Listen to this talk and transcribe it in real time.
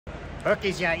Hook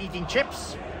is eating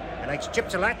chips. He likes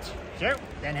chips a lot. So,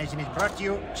 Danhausen has brought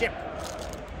you Chip.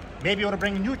 Maybe we'll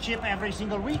bring a new Chip every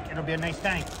single week. It'll be a nice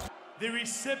time. The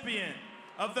recipient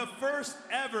of the first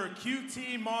ever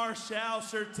QT Marshall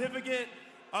Certificate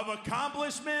of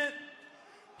Accomplishment,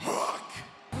 Hook.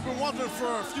 We've been wondering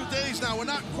for a few days now. We're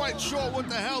not quite sure what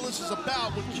the hell this is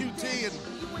about with QT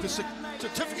and the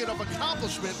Certificate of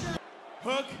Accomplishment.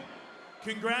 Hook,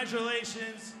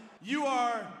 congratulations. You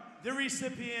are the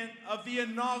recipient of the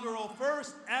inaugural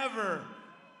first ever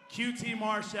QT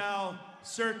Marshall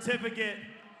Certificate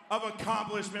of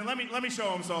Accomplishment. Let me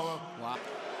show him, Solo. Wow.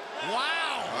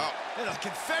 Wow. And a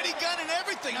confetti gun and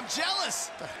everything. I'm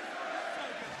jealous.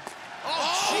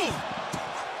 Oh, gee.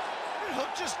 What did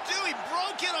Hook just do? He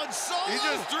broke it on Solo. He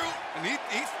just threw, and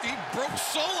he broke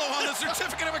Solo on the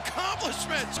Certificate of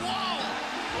Accomplishment. Whoa.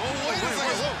 Oh, wait a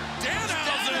second.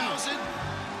 Danhausen.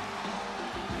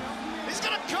 He's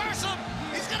gonna curse him.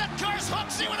 He's gonna curse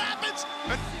Hook. See what happens.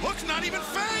 And Hook's not even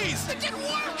phased. It didn't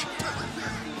work.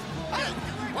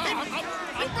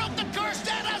 He broke the curse.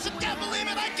 Danhausen can't believe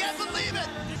it. I can't believe it.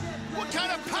 What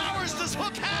kind of powers does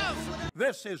Hook have?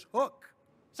 This is Hook.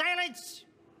 Silence!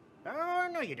 Oh,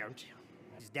 no you don't.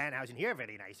 This is Danhausen here,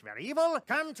 very nice, very evil.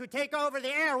 Come to take over the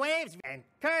airwaves and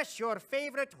curse your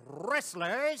favorite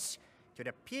wrestlers to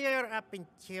the pier up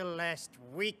until last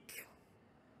week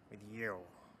with you.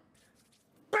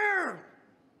 Burn!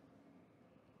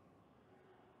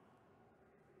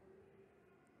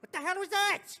 What the hell was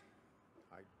that?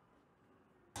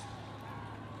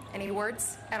 Any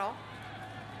words at all?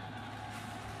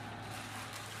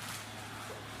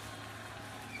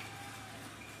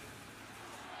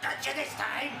 Got you this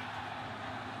time!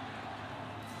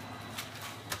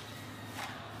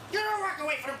 You don't walk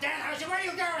away from Danhausen! Where are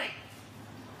you going?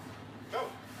 Oh,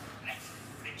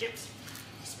 the chips.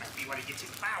 This must be what he gets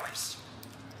his powers.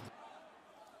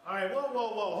 All right, whoa.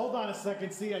 Hold on a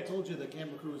second. See, I told you the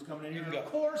camera crew was coming in here. Of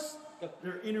course,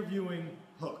 they're interviewing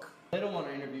Hook. They don't want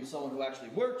to interview someone who actually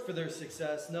worked for their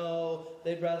success. No,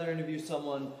 they'd rather interview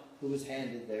someone who was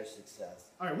handed their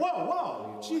success. All right,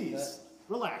 whoa. Jeez.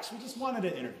 Relax. We just wanted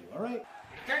to interview, all right?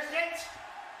 Curse it!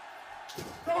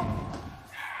 Go!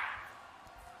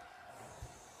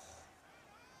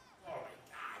 Oh, my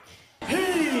God.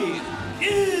 He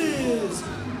is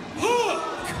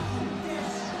Hook!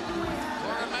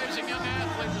 For an amazing young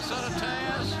athlete, the son of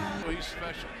Taz. Oh, he's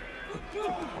special.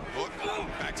 Hook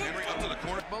backs Henry up to the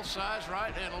corner. Both sides,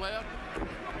 right and left.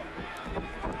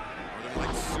 Northern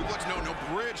Lights suplex, no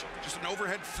bridge, just an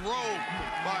overhead throw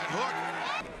by Hook.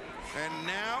 And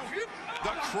now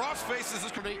the cross faces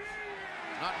this.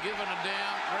 Not giving a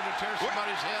damn, ready to tear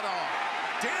somebody's head off.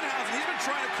 Danhausen, he's been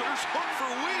trying to curse Hook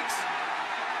for weeks.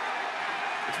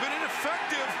 It's been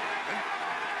ineffective. And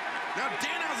now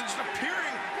Danhausen just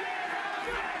appearing.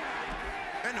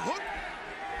 And Hook,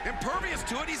 impervious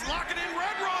to it, he's locking in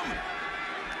Red Rum.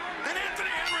 And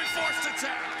Anthony Henry forced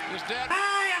attack. His dad.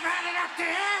 I have had it up to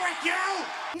here with you!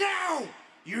 No!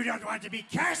 You don't want to be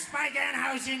cursed by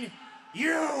Danhausen.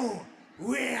 You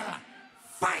will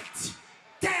fight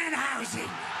Danhausen!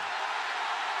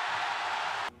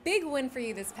 Big win for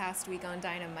you this past week on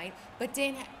Dynamite, but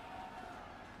Oh,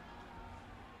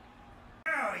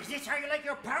 is this how you like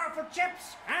your powerful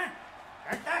chips? Huh?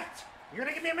 Like that? You're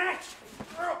gonna give me a match?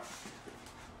 Oh.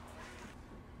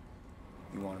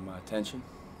 You wanted my attention?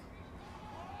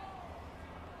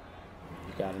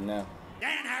 You got it now.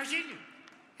 Danhausen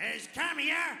has come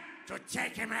here to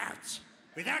take him out.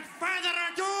 Without further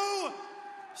ado,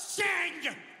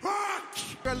 send Hook!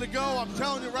 Ready to go, I'm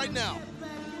telling you right now.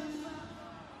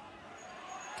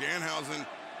 Danhausen,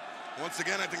 once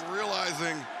again, I think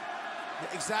realizing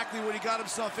Exactly what he got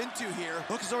himself into here.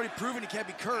 Hook has already proven he can't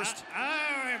be cursed.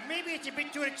 Maybe it's a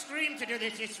bit too extreme to do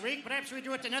this week. Perhaps we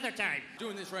do it another time.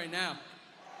 Doing this right now.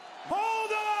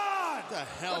 Hold on! What the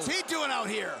hell? What's he doing out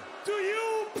here? Do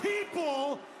you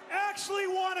people actually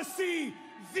want to see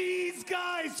these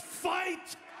guys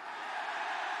fight?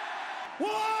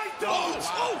 Why don't?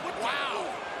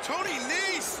 Wow. Tony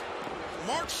Nese,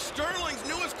 Mark Sterling's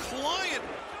newest client.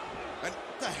 And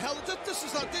the hell, this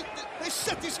is not, they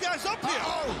set these guys up here.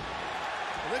 Uh-oh.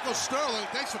 Well, there goes Sterling,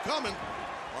 thanks for coming.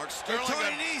 Mark Sterling.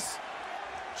 Tony Nese.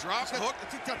 Drop Hook. I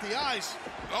think got the eyes.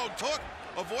 Oh, Hook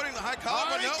avoiding the high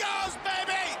collar. There he goes,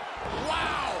 baby!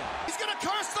 Wow! He's gonna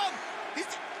curse them!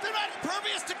 They're not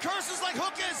impervious to curses like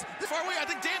Hook is! Far away, I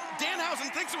think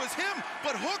Danhausen thinks it was him,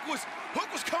 but Hook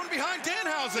was coming behind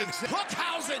Danhausen.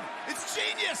 Hookhausen! It's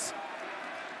genius!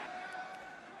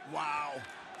 Wow.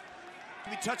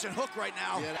 Be touching Hook right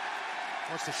now. Yeah.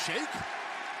 Wants to shake?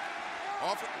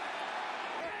 Off.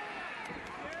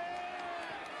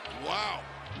 Wow.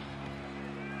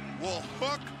 Well,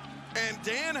 Hook and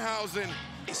Danhausen.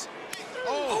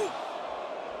 Oh!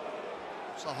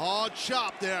 It's a hard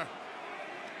chop there.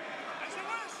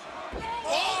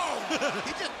 Oh!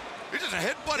 He just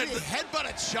headbutted. Did he headbutt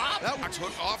a chop? That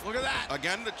took off. Look at that.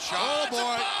 Again, the chop. Oh,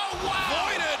 boy. Oh, wow!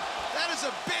 Avoided. That is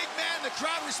a big man. The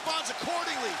crowd responds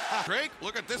accordingly. Drake,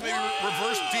 look at this. Maybe Whoa!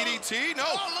 reverse DDT. No.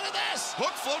 Oh, look at this.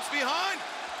 Hook floats behind.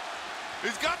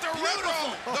 He's got the red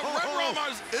Beautiful. rum. The red rum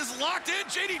is locked in.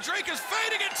 JD Drake is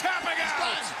fading and tapping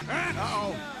out.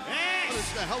 Uh-oh. What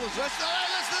Yes! the hell is this?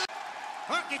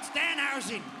 Hook, it's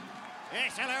Danhausen.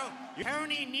 Yes, hello.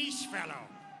 Tony Nese fellow.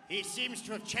 He seems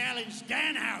to have challenged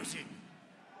Danhausen.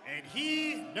 And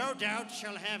he, no doubt,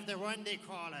 shall have the one they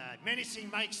call a menacing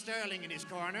Mike Sterling in his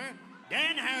corner.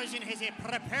 Danhausen has a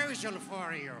proposal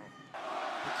for you.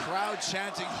 The crowd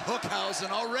chanting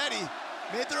Hookhausen already.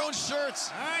 Made their own shirts.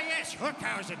 Ah, yes,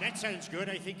 Hookhausen. That sounds good.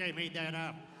 I think I made that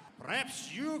up. Perhaps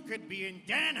you could be in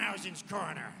Danhausen's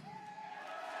corner.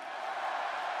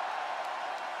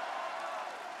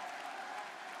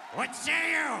 What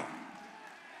say you?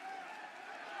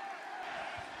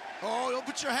 Oh, don't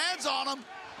put your hands on him.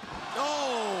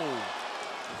 No.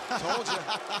 Told you.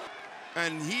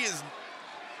 And he is.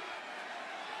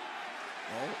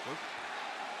 Oh,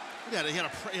 yeah, he had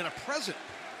a present.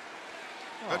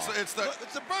 It's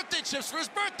the birthday chips for his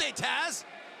birthday, Taz.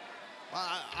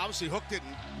 Obviously, Hook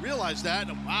didn't realize that.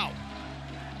 Wow.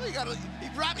 Well,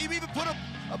 he even put a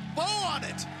bow on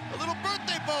it. A little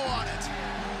birthday bow on it.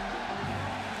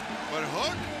 But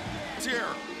Hook, it's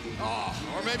here. Oh.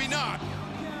 Or maybe not.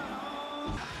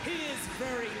 He is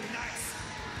very nice,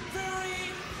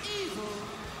 very evil.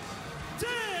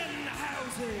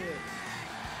 Danhausen.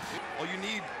 All you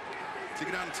need to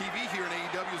get on TV here in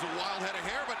AEW is a wild head of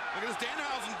hair, but look at this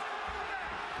Danhausen.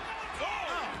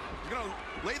 Oh! He's gonna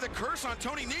lay the curse on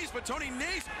Tony Nese, but Tony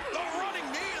Nese, the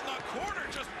running knee in the corner,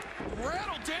 just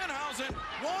rattled Danhausen.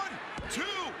 1, 2,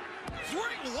 3,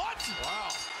 what? Wow.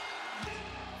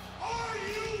 Are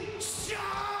you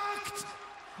shocked?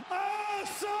 Oh,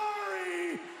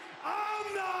 sorry.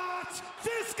 I'm not.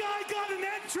 This guy got an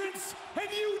entrance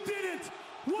and you didn't.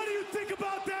 What do you think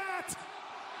about that?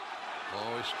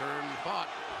 Always stirring the pot.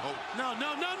 Oh. No.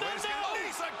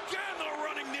 Nese again, the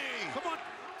running knee. Come on.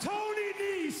 Tony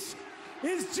Nese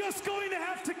is just going to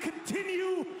have to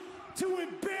continue to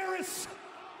embarrass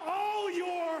all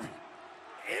your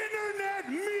internet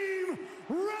meme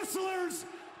wrestlers.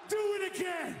 Do it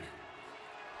again.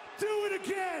 Do it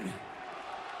again.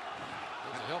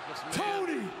 He's a helpless man.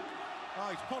 Tony. Oh,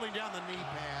 he's pulling down the knee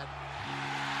pad.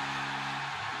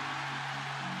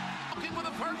 Walking with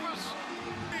a purpose.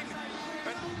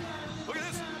 And look at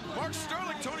this. Mark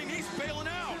Sterling, Tony Nese bailing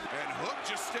out. And Hook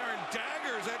just staring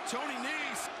daggers at Tony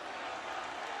Nese.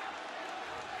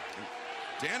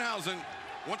 Danhausen,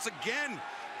 once again,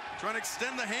 trying to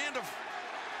extend the hand of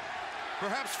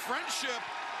perhaps friendship.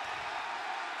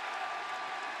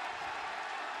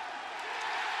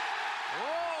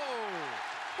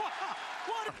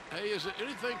 Hey, is there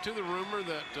anything to the rumor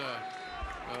that you're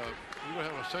going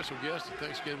to have a special guest at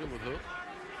Thanksgiving with Hook?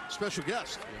 Special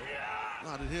guest? Yeah. No,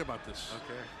 I didn't hear about this.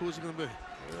 Okay. Who is it going to be?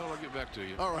 Well, I'll get back to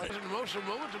you. All right. It's an emotional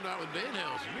moment tonight with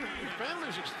Danhausen. Your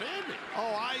family's expanding.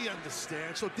 Oh, I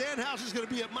understand. So Danhausen's going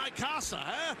to be at my casa,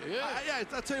 huh? Yeah.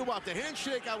 I'll tell you what, the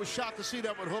handshake, I was shocked to see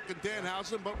that with Hook and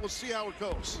Danhausen, but we'll see how it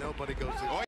goes. Nobody goes in.